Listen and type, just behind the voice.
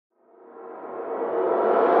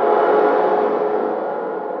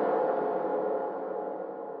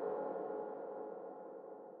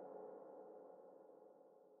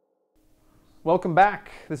Welcome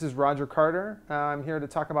back. This is Roger Carter. I'm here to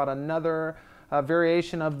talk about another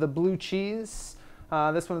variation of the blue cheese.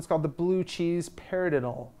 This one is called the blue cheese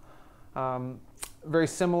paradiddle. Very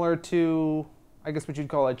similar to, I guess what you'd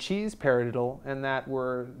call a cheese paradiddle, in that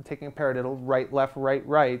we're taking a paradiddle, right, left, right,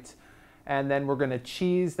 right, and then we're going to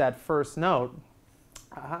cheese that first note.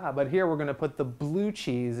 But here we're going to put the blue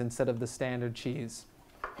cheese instead of the standard cheese.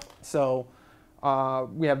 So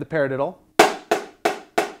we have the paradiddle.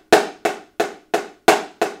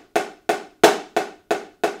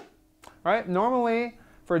 Right? Normally,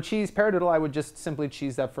 for a cheese paradiddle, I would just simply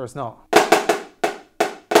cheese that first note.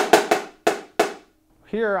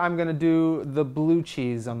 Here, I'm going to do the blue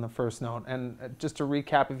cheese on the first note. And just to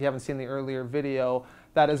recap, if you haven't seen the earlier video,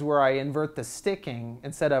 that is where I invert the sticking.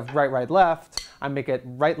 Instead of right, right, left, I make it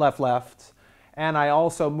right, left, left. And I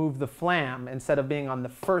also move the flam. Instead of being on the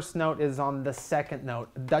first note, is on the second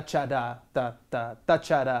note. Da-cha-da, da-da,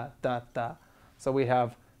 da-cha-da, da-da. So we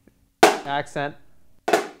have accent.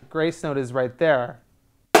 Grace note is right there.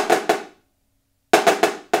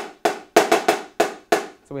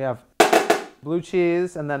 So we have blue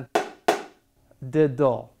cheese and then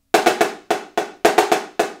diddle.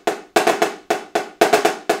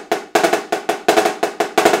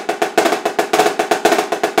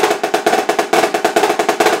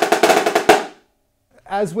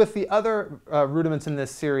 As with the other rudiments in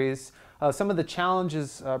this series, some of the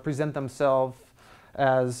challenges present themselves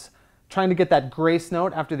as trying to get that grace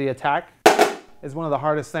note after the attack is one of the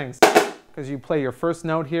hardest things, because you play your first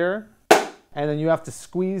note here and then you have to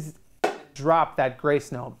squeeze and drop that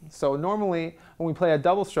grace note. So normally when we play a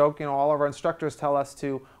double stroke, all of our instructors tell us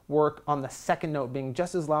to work on the second note being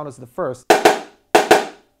just as loud as the first.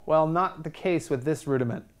 Well, not the case with this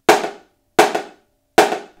rudiment.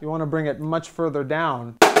 You want to bring it much further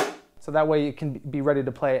down so that way you can be ready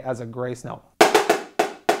to play as a grace note.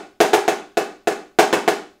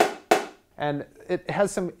 And it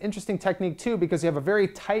has some interesting technique too, because you have a very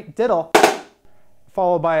tight diddle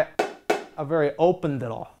followed by a very open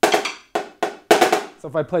diddle. So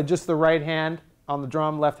if I play just the right hand on the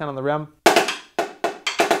drum, left hand on the rim,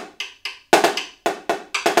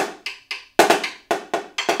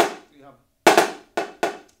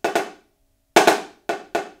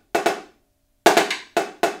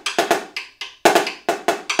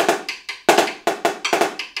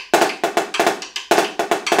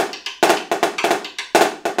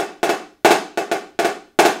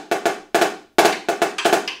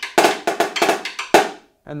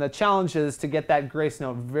 and the challenge is to get that grace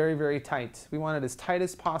note very, very tight. We want it as tight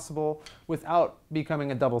as possible without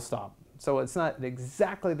becoming a double stop. So it's not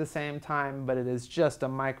exactly the same time, but it is just a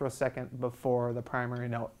microsecond before the primary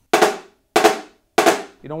note.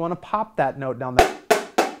 You don't want to pop that note down there.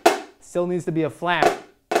 Still needs to be a flam.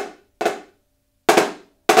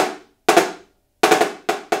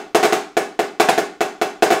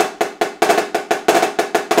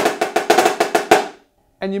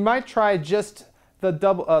 And you might try just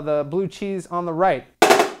the blue cheese on the right,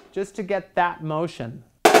 just to get that motion.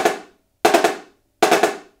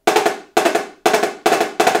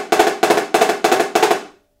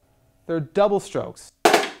 They're double strokes.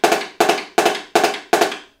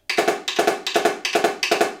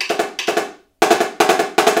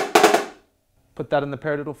 Put that in the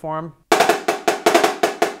paradiddle form.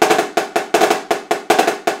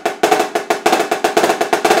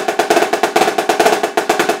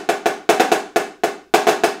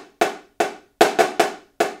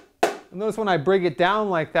 Notice when I bring it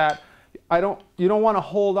down like that, you don't want to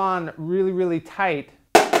hold on really, really tight.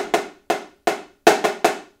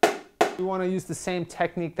 We want to use the same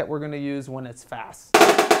technique that we're going to use when it's fast.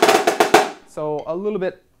 So a little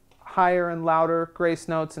bit higher and louder grace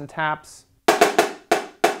notes and taps.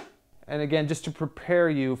 And again, just to prepare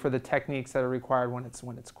you for the techniques that are required when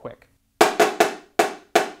it's quick.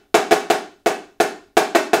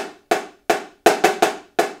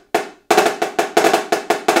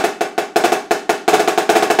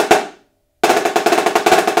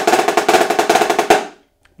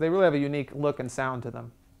 They really have a unique look and sound to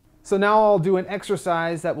them. So now I'll do an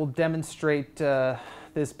exercise that will demonstrate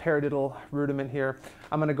this paradiddle rudiment here.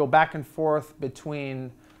 I'm going to go back and forth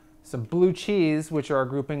between some blue cheese, which are a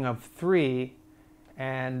grouping of 3,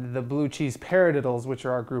 and the blue cheese paradiddles, which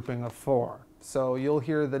are a grouping of 4. So you'll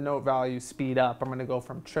hear the note value speed up. I'm going to go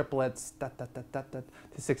from triplets da, da, da, da, da,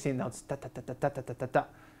 to 16 notes da, da, da, da, da, da, da, da,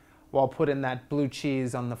 while putting that blue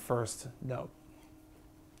cheese on the first note.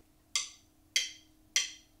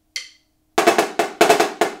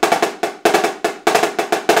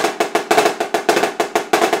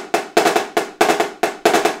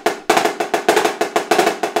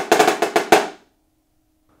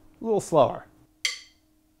 A little slower.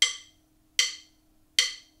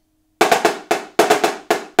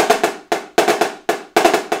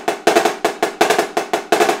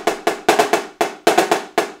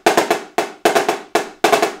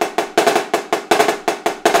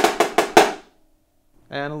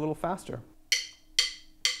 faster.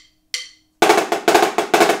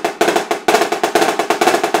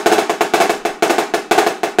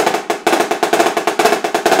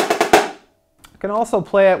 I can also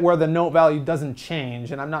play it where the note value doesn't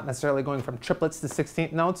change, and I'm not necessarily going from triplets to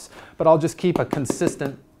 16th notes, but I'll just keep a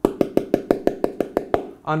consistent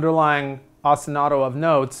underlying ostinato of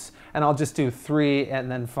notes, and I'll just do 3 and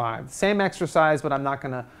then 5. Same exercise, but I'm not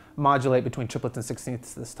going to modulate between triplets and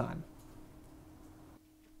 16ths this time.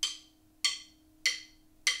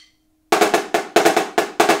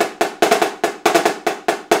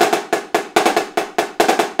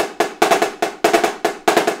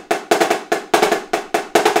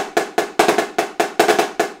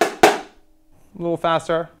 A little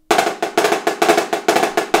faster.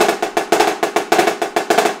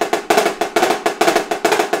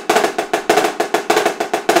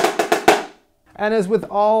 And as with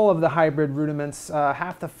all of the hybrid rudiments,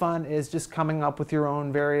 half the fun is just coming up with your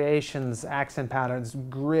own variations, accent patterns,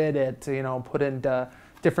 grid it, you know, put into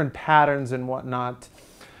different patterns and whatnot.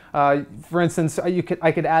 For instance, I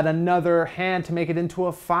could add another hand to make it into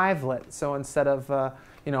a 5-lit. So instead of,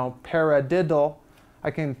 you know, paradiddle, I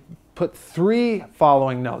can put 3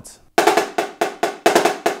 following notes.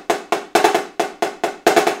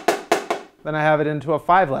 Then I have it into a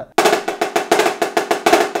 5-lit.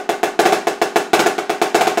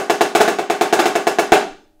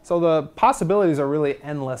 So the possibilities are really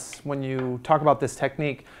endless when you talk about this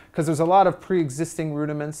technique, because there's a lot of pre-existing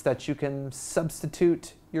rudiments that you can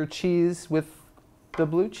substitute your cheese with the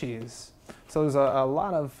blue cheese. So there's a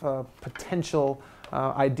lot of potential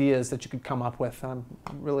ideas that you could come up with. I'm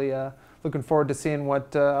really looking forward to seeing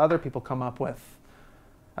what other people come up with.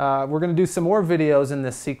 We're going to do some more videos in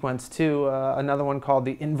this sequence too. Another one called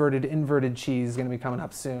the inverted cheese is going to be coming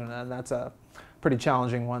up soon, and that's a pretty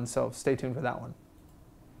challenging one, so stay tuned for that one.